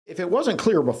If it wasn't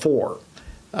clear before,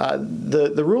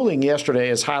 the ruling yesterday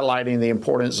is highlighting the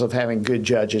importance of having good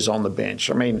judges on the bench.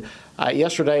 I mean,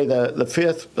 yesterday the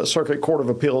Fifth Circuit Court of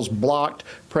Appeals blocked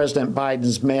President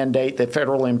Biden's mandate that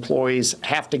federal employees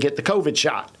have to get the COVID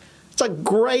shot. It's a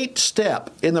great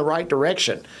step in the right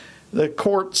direction. The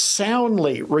court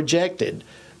soundly rejected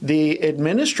the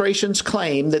administration's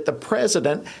claim that the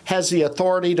president has the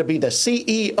authority to be the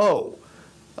CEO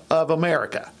of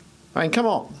America. I mean, come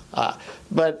on.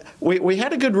 But we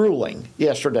had a good ruling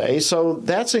yesterday, so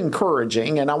that's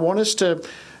encouraging, and I want us to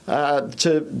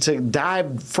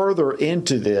dive further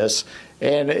into this,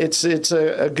 and it's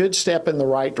a good step in the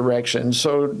right direction.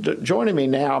 So joining me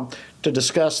now to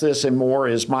discuss this and more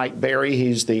is Mike Berry.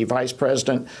 He's the Vice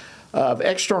President of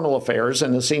External Affairs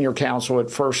and the Senior Counsel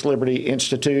at First Liberty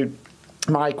Institute.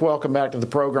 Mike, welcome back to the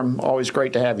program. Always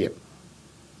great to have you.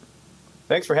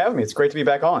 Thanks for having me. It's great to be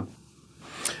back on.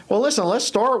 Well, listen, let's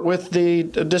start with the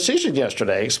decision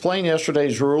yesterday. Explain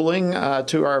yesterday's ruling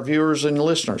to our viewers and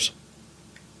listeners.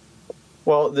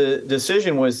 Well, the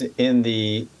decision was in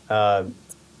the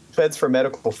Feds for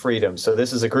Medical Freedom. So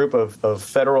this is a group of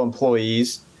federal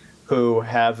employees who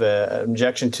have an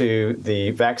objection to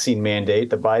the vaccine mandate,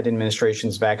 the Biden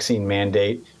administration's vaccine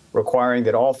mandate, requiring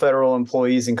that all federal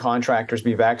employees and contractors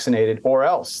be vaccinated or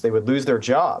else they would lose their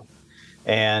job.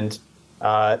 And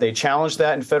they challenged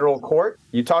that in federal court.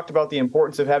 You talked about the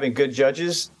importance of having good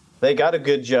judges. They got a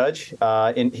good judge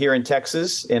here in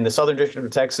Texas, in the Southern District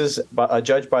of Texas, a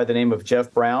judge by the name of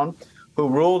Jeff Brown, who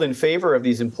ruled in favor of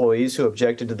these employees who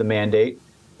objected to the mandate.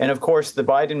 And of course, the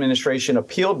Biden administration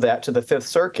appealed that to the Fifth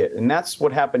Circuit. And that's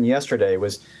what happened yesterday.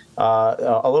 Was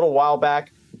a little while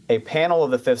back, a panel of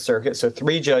the Fifth Circuit, so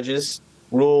 3 judges,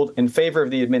 ruled in favor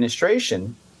of the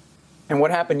administration. And what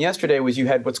happened yesterday was you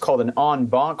had what's called an en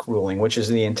banc ruling, which is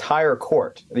the entire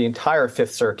court, the entire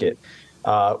Fifth Circuit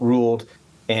ruled.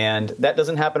 And that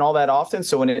doesn't happen all that often.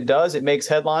 So when it does, it makes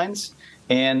headlines.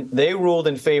 And they ruled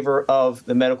in favor of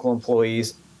the medical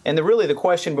employees. And really the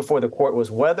question before the court was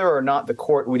whether or not the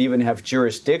court would even have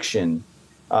jurisdiction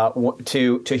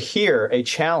to hear a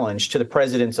challenge to the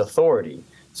president's authority.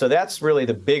 So that's really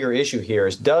the bigger issue here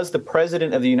is, does the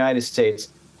president of the United States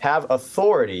have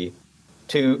authority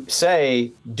to say,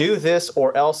 do this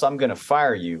or else I'm going to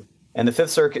fire you? And the Fifth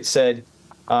Circuit said,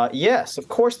 yes, of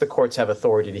course the courts have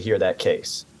authority to hear that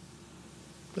case.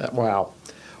 Wow.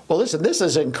 Well, listen, this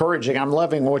is encouraging. I'm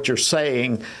loving what you're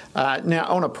saying. Now,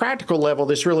 on a practical level,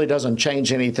 this really doesn't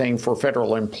change anything for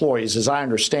federal employees, as I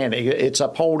understand it. It's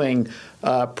upholding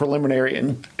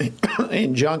preliminary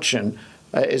injunction.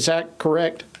 Is that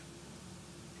correct?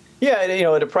 Yeah,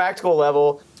 at a practical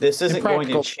level, this isn't going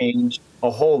to change a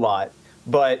whole lot.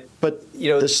 But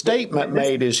the statement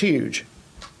made is huge.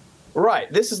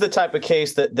 Right. This is the type of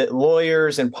case that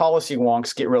lawyers and policy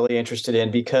wonks get really interested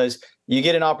in, because you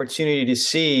get an opportunity to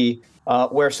see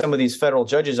where some of these federal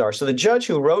judges are. So the judge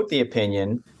who wrote the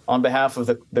opinion on behalf of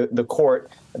the court,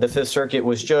 the Fifth Circuit,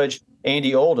 was Judge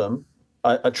Andy Oldham,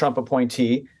 a Trump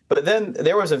appointee. But then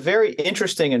there was a very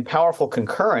interesting and powerful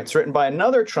concurrence written by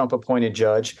another Trump-appointed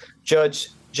judge, Judge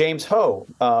James Ho,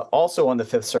 also on the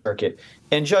Fifth Circuit.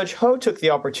 And Judge Ho took the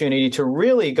opportunity to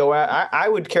really go out, I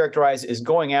would characterize it as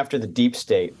going after the deep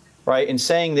state, right, and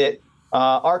saying that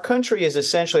our country is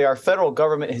essentially, our federal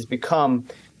government has become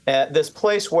this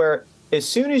place where as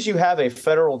soon as you have a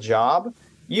federal job,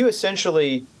 you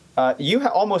essentially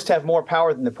almost have more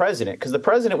power than the president, because the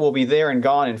president will be there and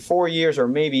gone in 4 years or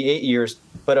maybe 8 years.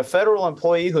 But a federal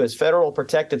employee who has federal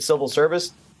protected civil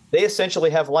service, they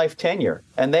essentially have life tenure,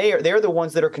 and they're the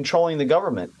ones that are controlling the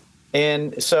government.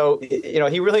 And so,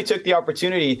 he really took the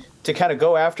opportunity to kind of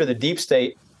go after the deep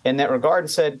state in that regard and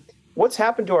said, what's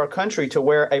happened to our country to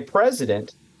where a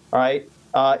president, all right,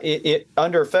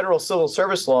 under federal civil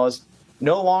service laws,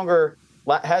 no longer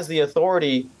has the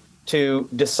authority to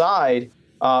decide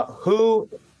who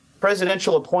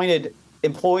presidential appointed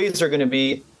employees are going to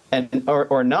be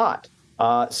or not.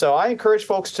 So I encourage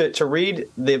folks to read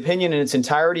the opinion in its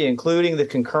entirety, including the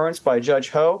concurrence by Judge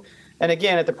Ho. And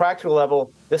again, at the practical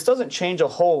level, this doesn't change a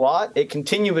whole lot.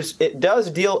 It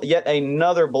does deal yet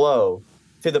another blow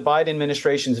to the Biden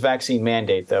administration's vaccine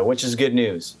mandate, though, which is good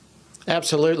news.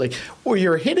 Absolutely. Well,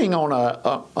 you're hitting on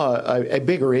a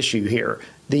bigger issue here,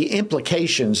 the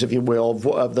implications, if you will,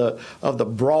 of the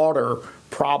broader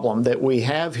problem that we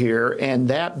have here, and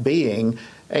that being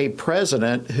a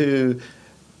president who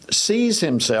sees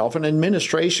himself, an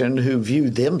administration who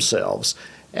view themselves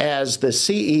as the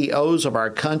CEOs of our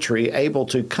country, able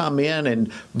to come in and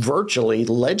virtually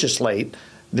legislate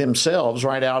themselves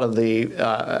right out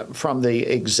of from the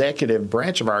executive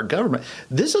branch of our government.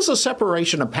 This is a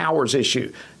separation of powers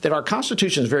issue that our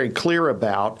Constitution is very clear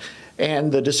about.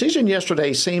 And the decision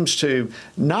yesterday seems to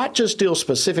not just deal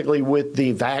specifically with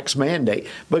the vax mandate,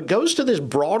 but goes to this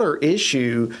broader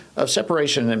issue of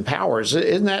separation in powers.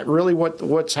 Isn't that really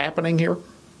what's happening here?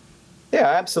 Yeah,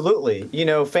 absolutely. You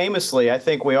know, famously, I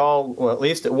think we all, well, at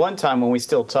least at one time when we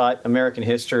still taught American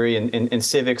history and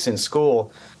civics in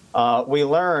school, we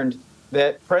learned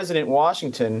that President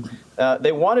Washington,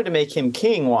 they wanted to make him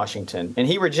King Washington, and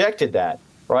he rejected that,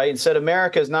 right? And said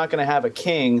America is not going to have a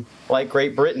king like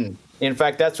Great Britain. In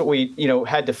fact, that's what we,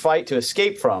 had to fight to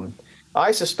escape from.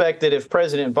 I suspect that if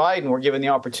President Biden were given the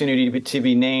opportunity to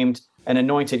be named an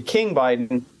anointed King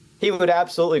Biden, he would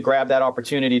absolutely grab that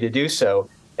opportunity to do so.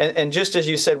 And just as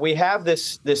you said, we have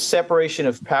this separation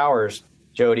of powers,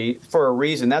 Jody, for a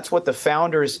reason. That's what the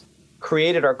founders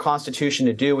created our Constitution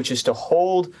to do, which is to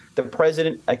hold the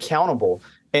president accountable.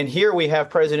 And here we have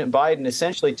President Biden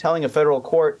essentially telling a federal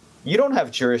court, you don't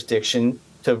have jurisdiction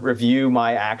to review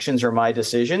my actions or my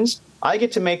decisions. I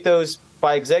get to make those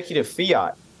by executive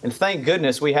fiat. And thank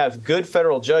goodness we have good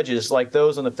federal judges like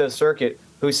those on the Fifth Circuit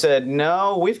who said,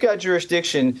 no, we've got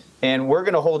jurisdiction and we're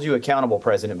going to hold you accountable,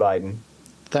 President Biden.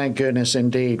 Thank goodness,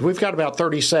 indeed. We've got about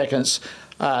 30 seconds,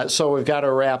 so we've got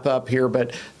to wrap up here.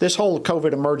 But this whole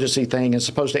COVID emergency thing is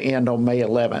supposed to end on May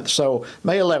 11th. So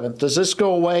May 11th, does this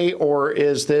go away, or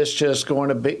is this just going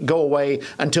to go away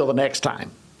until the next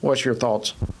time? What's your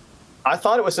thoughts? I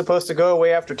thought it was supposed to go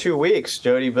away after 2 weeks,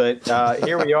 Jody, but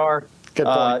here we are, Good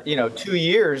point. 2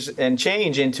 years and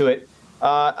change into it.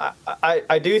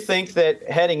 I do think that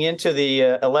heading into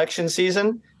the election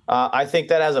season, I think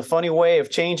that has a funny way of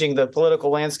changing the political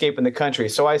landscape in the country.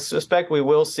 So I suspect we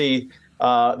will see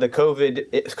the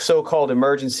COVID so-called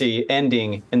emergency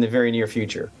ending in the very near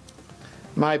future.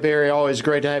 Mike Berry, always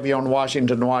great to have you on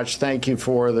Washington Watch. Thank you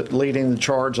for leading the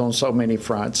charge on so many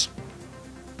fronts.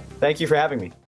 Thank you for having me.